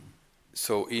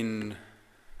So in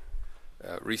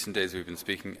recent days we've been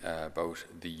speaking about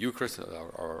the Eucharist.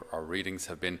 Our readings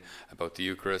have been about the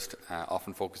Eucharist,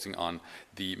 often focusing on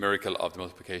the miracle of the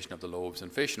multiplication of the loaves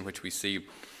and fish, in which we see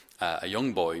a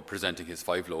young boy presenting his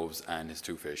 5 loaves and his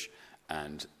 2 fish,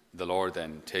 and the Lord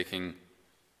then taking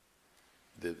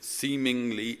the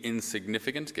seemingly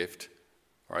insignificant gift,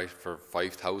 right, for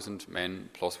 5,000 men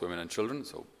plus women and children,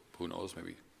 so who knows,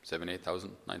 maybe 7,000,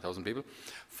 8,000, 9,000 people,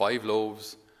 5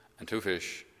 loaves and 2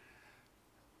 fish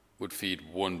would feed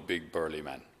one big burly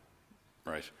man,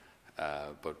 right?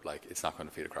 But like, it's not going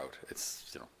to feed a crowd.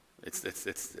 It's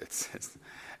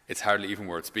it's hardly even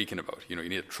worth speaking about. You know, you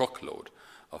need a truckload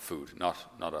of food, not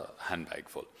a handbag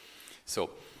full.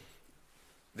 So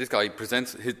this guy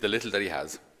presents the little that he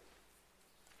has,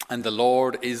 and the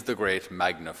Lord is the great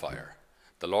magnifier.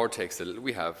 The Lord takes the little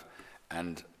we have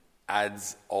and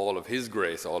adds all of His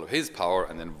grace, all of His power,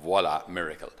 and then voila,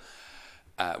 miracle.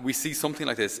 We see something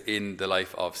like this in the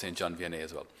life of St. John Vianney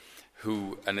as well,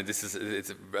 who, and it's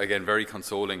again very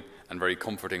consoling and very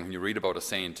comforting when you read about a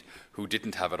saint who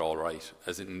didn't have it all right,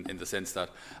 as in the sense that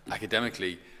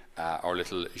academically our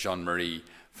little Jean-Marie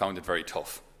found it very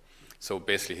tough. So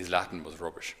basically his Latin was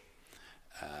rubbish.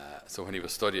 So when he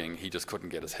was studying, he just couldn't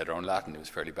get his head around Latin. He was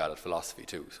fairly bad at philosophy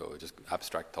too, so just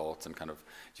abstract thoughts and kind of,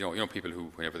 you know people who,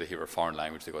 whenever they hear a foreign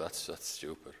language, they go, that's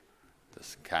stupid.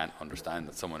 Just can't understand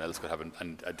that someone else could have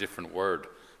a different word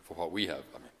for what we have.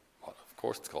 I mean, well, of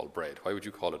course it's called bread. Why would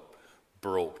you call it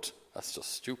brot? That's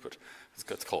just stupid.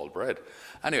 It's called bread.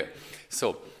 Anyway,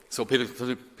 so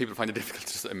people find it difficult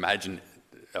to just imagine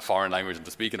a foreign language and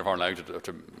to speak in a foreign language, or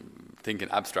to think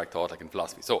in abstract thought like in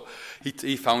philosophy. So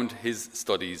he found his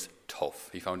studies tough.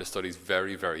 He found his studies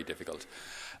very, very difficult.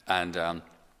 And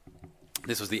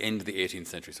this was the end of the 18th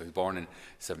century, so he was born in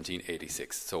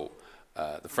 1786. So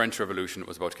the French Revolution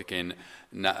was about to kick in.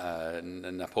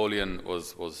 Napoleon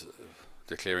was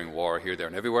declaring war here, there,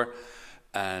 and everywhere,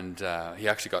 and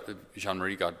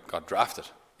Jean-Marie got drafted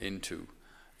into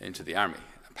the army.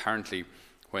 Apparently,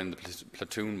 when the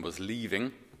platoon was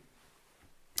leaving,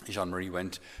 Jean-Marie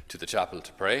went to the chapel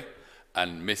to pray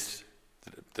and missed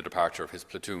the departure of his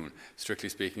platoon. Strictly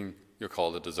speaking, you're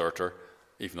called a deserter,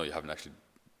 even though you haven't actually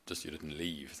you didn't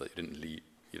leave. So you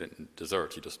didn't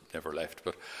desert, you just never left.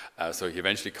 But so he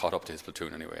eventually caught up to his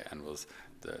platoon anyway, and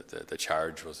the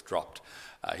charge was dropped.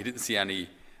 He didn't see any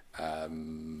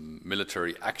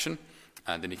military action,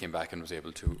 and then he came back and was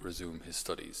able to resume his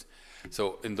studies.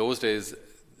 So in those days,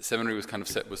 the seminary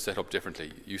was set up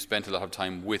differently. You spent a lot of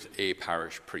time with a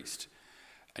parish priest,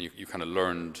 and you kind of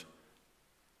learned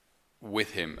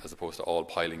with him, as opposed to all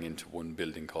piling into one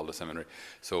building called a seminary.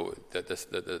 So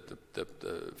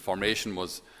the formation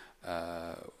was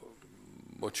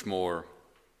much more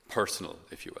personal,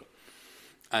 if you will.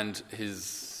 And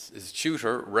his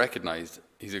tutor recognized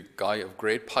he's a guy of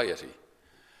great piety,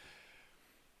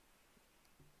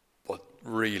 but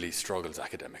really struggles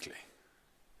academically.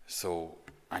 So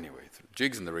anyway, through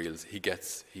jigs and the reels, he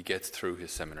gets through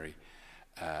his seminary,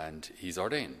 and he's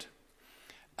ordained.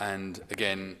 And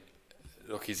again,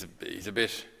 look, he's a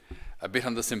bit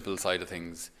on the simple side of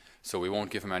things. So we won't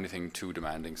give him anything too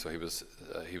demanding. So he was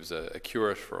a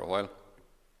curate for a while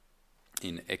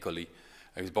in École.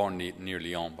 He was born near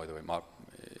Lyon, by the way.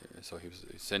 So he was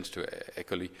sent to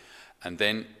École, and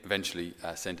then eventually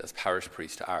sent as parish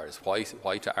priest to Ars. Why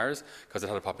to Ars? Because it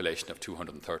had a population of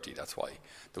 230. That's why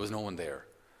there was no one there,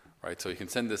 right? So you can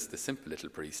send this simple little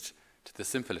priest to this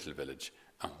simple little village,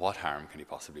 and what harm can he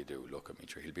possibly do? Look, I'm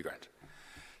sure he'll be grand.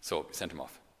 So he sent him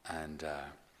off, and.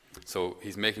 So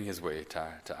he's making his way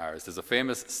to Ars. There's a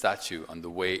famous statue on the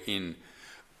way in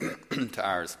to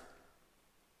Ars,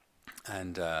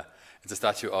 and it's a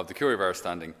statue of the Curé of Ars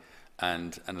standing,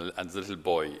 and there's a little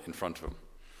boy in front of him.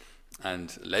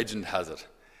 And legend has it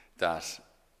that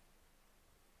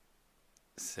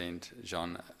Saint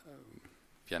Jean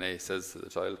Vianney says to the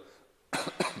child,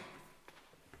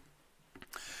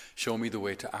 "Show me the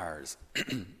way to Ars,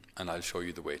 and I'll show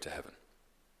you the way to heaven."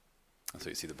 And so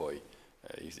you see the boy.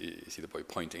 You see the boy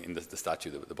pointing in the statue.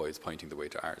 The boy is pointing the way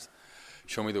to Ars.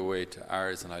 Show me the way to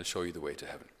Ars, and I'll show you the way to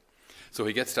heaven. So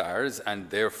he gets to Ars, and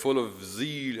they're full of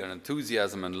zeal and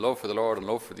enthusiasm and love for the Lord and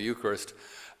love for the Eucharist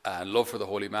and love for the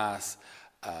Holy Mass,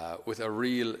 with a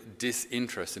real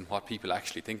disinterest in what people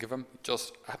actually think of him.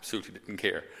 Just absolutely didn't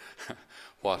care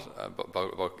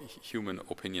about human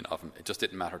opinion of him. It just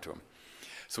didn't matter to him.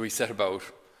 So he set about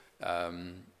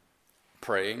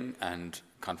praying and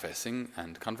confessing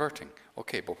and converting.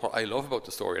 Okay, but what I love about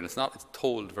the story, and it's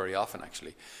told very often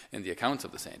actually in the accounts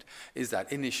of the saint, is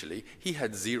that initially he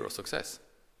had zero success.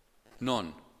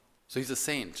 None. So he's a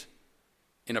saint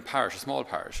in a parish, a small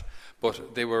parish,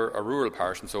 but they were a rural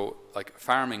parish, and so like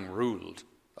farming ruled.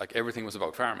 Like everything was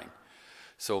about farming.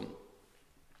 So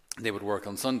they would work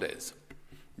on Sundays.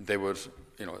 They would,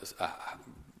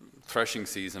 threshing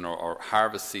season or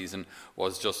harvest season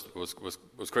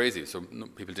was crazy. So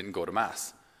people didn't go to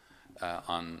mass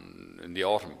in the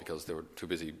autumn because they were too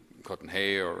busy cutting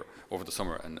hay, or over the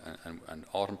summer and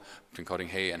autumn between cutting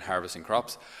hay and harvesting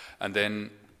crops. And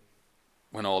then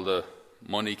when all the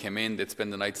money came in, they'd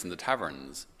spend the nights in the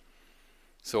taverns.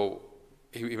 So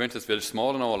he went to this village,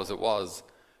 small and all as it was.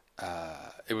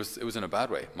 It was in a bad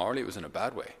way. Morally, it was in a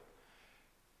bad way.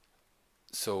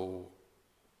 So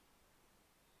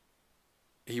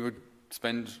he would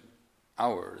spend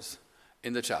hours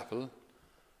in the chapel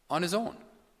on his own.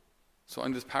 So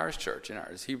in this parish church in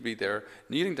ours, he'd be there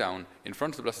kneeling down in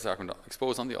front of the Blessed Sacrament,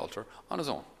 exposed on the altar, on his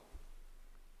own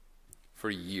for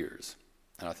years.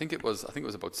 And I think it was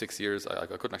about 6 years. I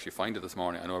couldn't actually find it this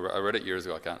morning. I know I read it years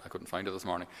ago. I couldn't find it this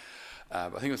morning.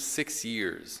 But I think it was 6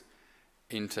 years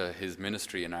into his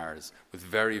ministry in ours with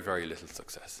very, very little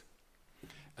success.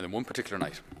 And then one particular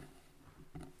night,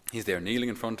 he's there kneeling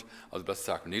in front of the Blessed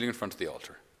Sacrament, kneeling in front of the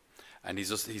altar. And he's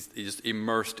just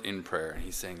immersed in prayer. And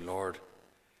he's saying, Lord,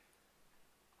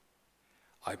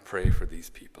 I pray for these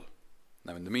people.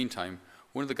 Now, in the meantime,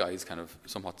 one of the guys kind of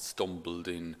somewhat stumbled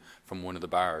in from one of the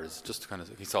bars, just to kind of,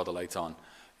 he saw the lights on,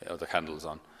 the candles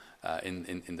on,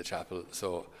 in the chapel.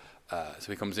 So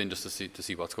he comes in just to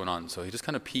see what's going on. So he just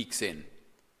kind of peeks in,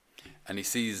 and he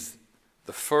sees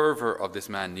the fervor of this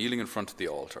man kneeling in front of the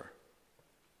altar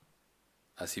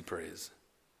as he prays.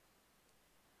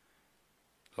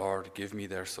 Lord, give me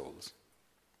their souls.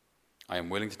 I am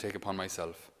willing to take upon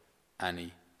myself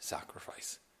any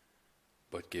sacrifice,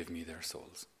 but give me their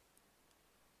souls.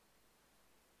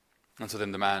 And so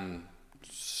then the man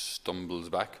stumbles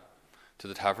back to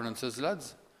the tavern and says,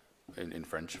 lads, in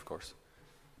French, of course,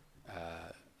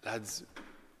 lads,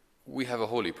 we have a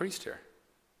holy priest here.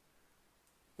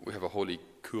 We have a holy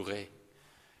curé.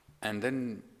 And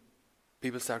then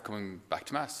people start coming back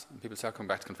to Mass. People start coming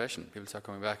back to confession. People start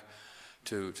coming back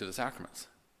to the sacraments.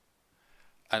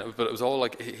 But it was all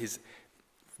like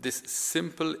this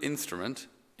simple instrument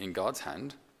in God's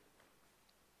hand,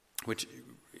 which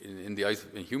in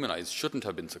human eyes shouldn't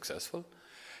have been successful,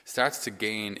 starts to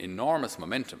gain enormous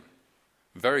momentum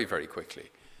very, very quickly.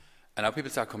 And now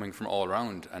people start coming from all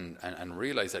around and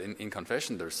realize that in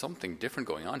confession there's something different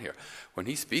going on here. When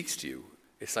he speaks to you,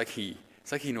 it's like he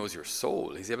knows your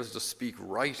soul. He's able to just speak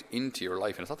right into your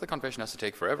life. And it's not that confession has to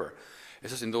take forever.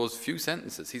 It's just in those few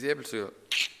sentences, he's able to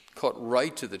cut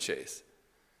right to the chase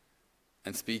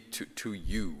and speak to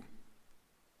you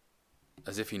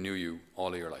as if he knew you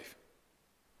all of your life.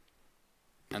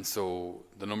 And so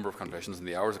the number of confessions and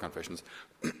the hours of confessions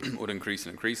would increase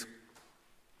and increase.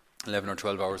 11 or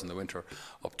 12 hours in the winter,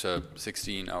 up to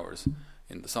 16 hours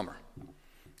in the summer.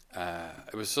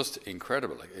 It was just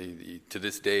incredible. Like, to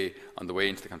this day, on the way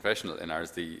into the confessional in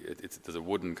ours, there's a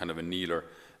wooden kind of a kneeler,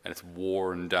 and it's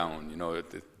worn down.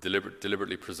 It's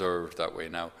deliberately preserved that way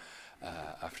now,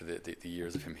 after the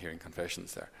years of him hearing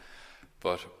confessions there.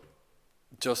 But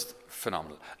just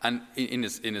phenomenal. And in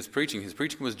his preaching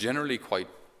was generally quite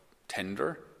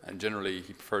tender, and generally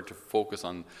he preferred to focus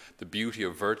on the beauty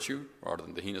of virtue rather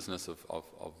than the heinousness of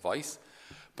vice.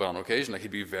 But on occasion,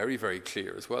 he'd be very, very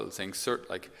clear as well, saying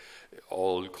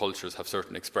all cultures have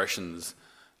certain expressions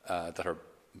that are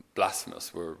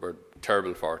blasphemous. We're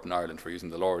terrible for it in Ireland for using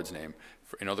the Lord's name.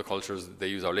 In other cultures, they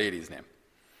use Our Lady's name.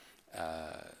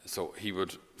 So he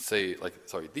would say,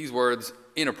 these words,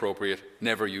 inappropriate,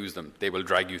 never use them. They will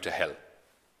drag you to hell.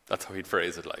 That's how he'd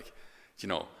phrase it.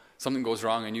 Something goes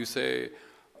wrong and you say,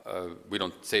 we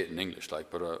don't say it in English,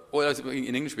 but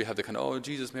in English we have the kind of,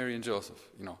 Jesus, Mary and Joseph,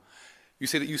 You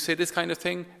say this kind of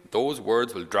thing, those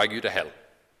words will drag you to hell.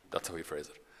 That's how he'd phrase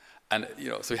it. And,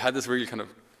 so he had this really kind of,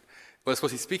 I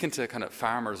suppose he's speaking to kind of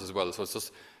farmers as well, so it's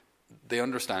just, they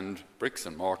understand bricks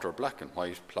and mortar, black and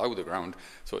white, plough the ground.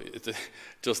 So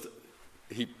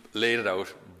he laid it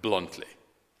out bluntly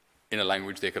in a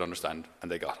language they could understand, and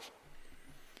they got it.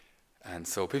 And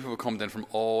so people would come then from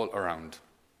all around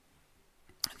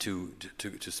to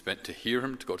hear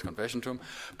him, to go to confession to him.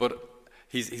 But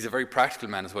he's a very practical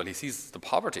man as well. He sees the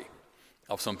poverty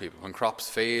of some people when crops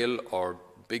fail, or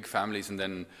big families, and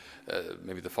then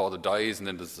maybe the father dies, and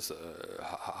then there's this,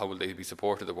 how will they be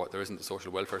supported? There isn't a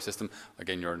social welfare system.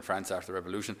 Again, you're in France after the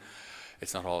revolution.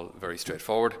 It's not all very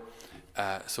straightforward.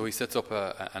 So he sets up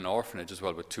an orphanage as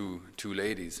well with two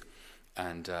ladies,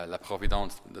 and La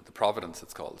Providence, the Providence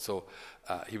it's called. So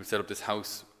he would set up this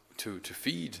house to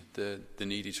feed the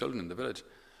needy children in the village,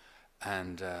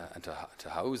 and to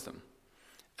house them.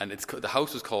 And the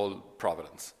house was called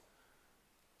Providence.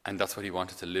 And that's what he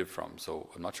wanted to live from. So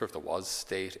I'm not sure if there was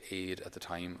state aid at the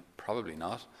time. Probably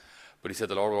not. But he said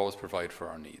the Lord will always provide for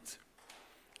our needs.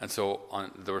 And so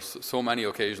there were so many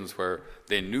occasions where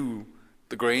they knew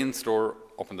the grain store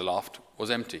up in the loft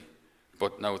was empty.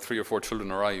 But now 3 or 4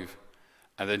 children arrive.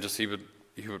 And then just he would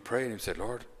pray and he would say,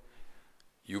 Lord,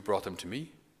 you brought them to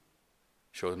me.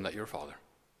 Show them that you're Father.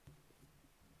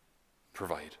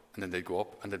 Provide. And then they'd go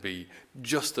up and there'd be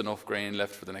just enough grain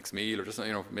left for the next meal, or just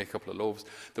make a couple of loaves.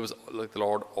 There was like the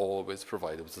Lord always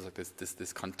provided. It was just like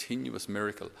this continuous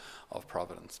miracle of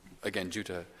providence. Again, due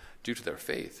to their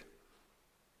faith.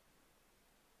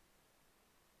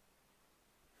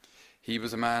 He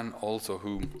was a man also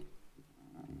who,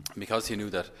 because he knew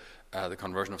that the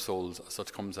conversion of souls as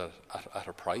such comes at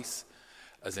a price,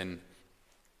 as in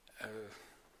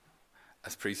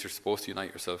as priests, you're supposed to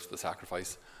unite yourself to the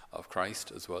sacrifice of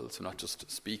Christ as well. So not just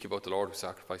speak about the Lord who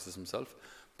sacrifices himself,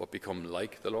 but become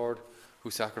like the Lord who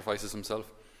sacrifices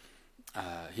himself.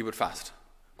 He would fast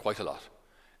quite a lot.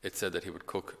 It said that he would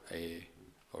cook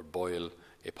or boil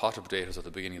a pot of potatoes at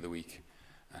the beginning of the week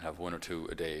and have 1 or 2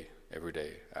 a day, every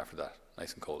day after that,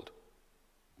 nice and cold.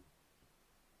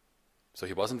 So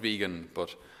he wasn't vegan,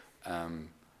 but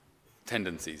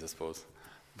tendencies, I suppose.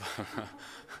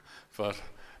 But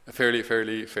fairly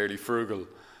frugal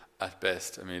at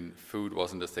best. I mean, food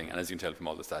wasn't a thing, and as you can tell from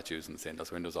all the statues and the stained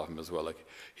glass windows of him as well, like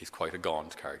he's quite a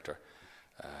gaunt character.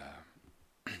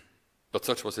 But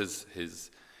such was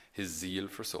his zeal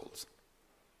for souls.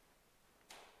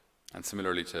 And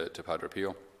similarly to Padre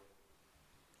Pio,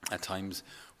 at times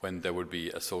when there would be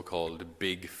a so-called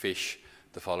big fish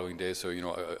the following day, so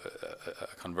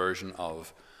a conversion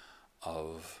of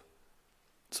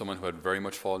someone who had very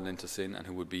much fallen into sin and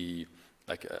who would be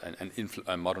like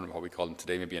a modern, what we call them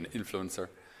today, maybe an influencer,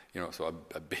 so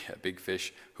a big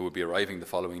fish who would be arriving the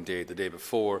following day. The day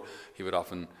before, he would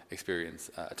often experience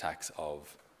attacks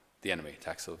of the enemy,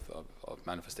 attacks of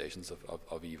manifestations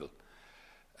of evil.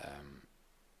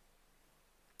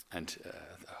 And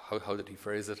how did he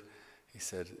phrase it? He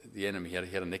said the enemy, he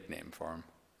had a nickname for him.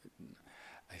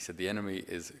 He said, the enemy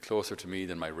is closer to me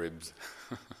than my ribs.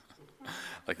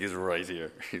 Like he's right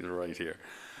here.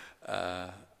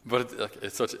 But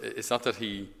it's not that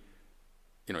he,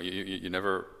 you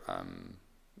never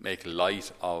make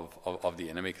light of the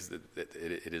enemy, because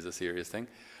it is a serious thing.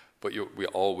 But we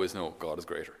always know God is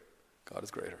greater. God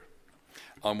is greater.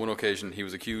 On one occasion, he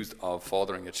was accused of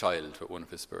fathering a child with one of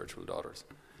his spiritual daughters.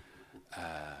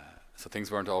 So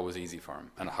things weren't always easy for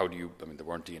him. And there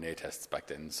weren't DNA tests back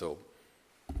then, so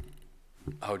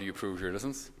how do you prove your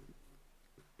innocence?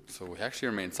 So he actually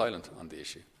remained silent on the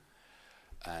issue.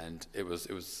 And it was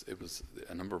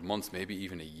a number of months, maybe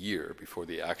even a year, before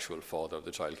the actual father of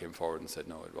the child came forward and said,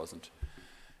 no, it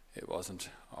wasn't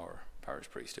our parish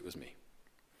priest, it was me.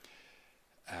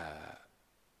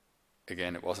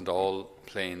 Again, it wasn't all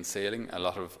plain sailing. A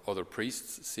lot of other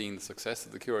priests, seeing the success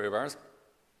of the Curé of Ars,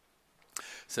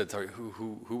 said, sorry,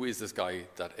 who is this guy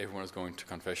that everyone is going to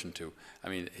confession to? I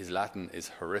mean, his Latin is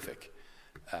horrific.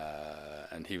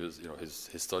 And he was,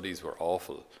 his studies were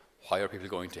awful. Why are people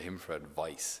going to him for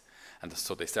advice? And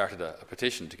so they started a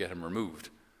petition to get him removed,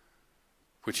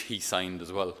 which he signed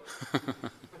as well.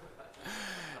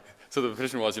 So the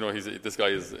petition was, this guy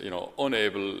is,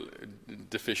 unable,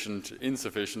 deficient,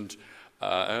 insufficient.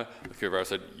 The Curé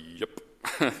said, yep,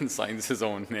 and signs his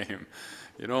own name,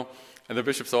 And the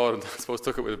bishop saw it and I suppose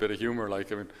took it with a bit of humour,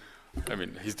 I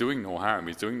mean, he's doing no harm,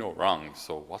 he's doing no wrong,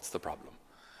 so what's the problem?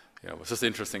 It's just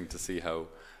interesting to see how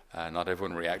not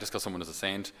everyone reacts. Just because someone is a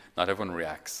saint, not everyone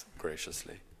reacts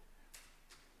graciously.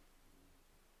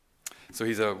 So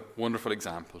he's a wonderful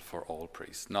example for all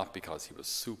priests, not because he was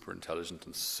super intelligent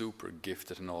and super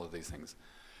gifted and all of these things,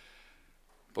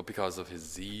 but because of his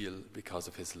zeal, because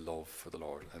of his love for the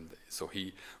Lord. And so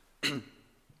he,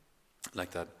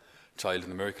 like that child in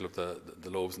the miracle of the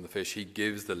loaves and the fish, he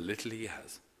gives the little he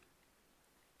has.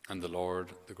 And the Lord,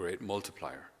 the great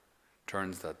multiplier,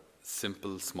 turns that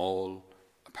simple, small,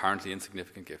 apparently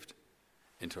insignificant gift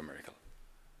into a miracle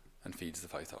and feeds the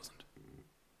 5,000.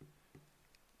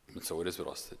 And so it is with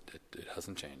us. It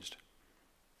hasn't changed.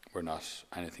 We're not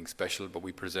anything special, but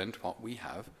we present what we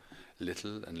have,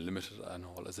 little and limited and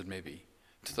all as it may be,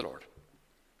 to the Lord.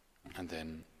 And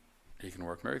then he can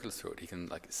work miracles through it. He can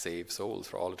save souls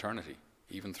for all eternity,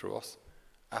 even through us.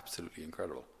 Absolutely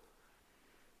incredible.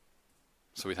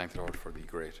 So we thank the Lord for the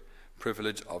great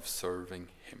privilege of serving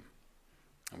him.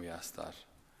 And we ask that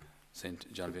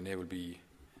St. John Vianney will be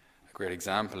a great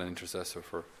example and intercessor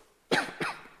for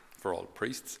all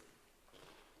priests,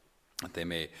 that they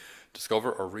may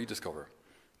discover or rediscover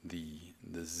the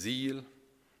zeal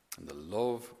and the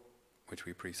love which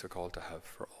we priests are called to have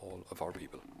for all of our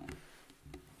people.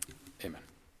 Amen.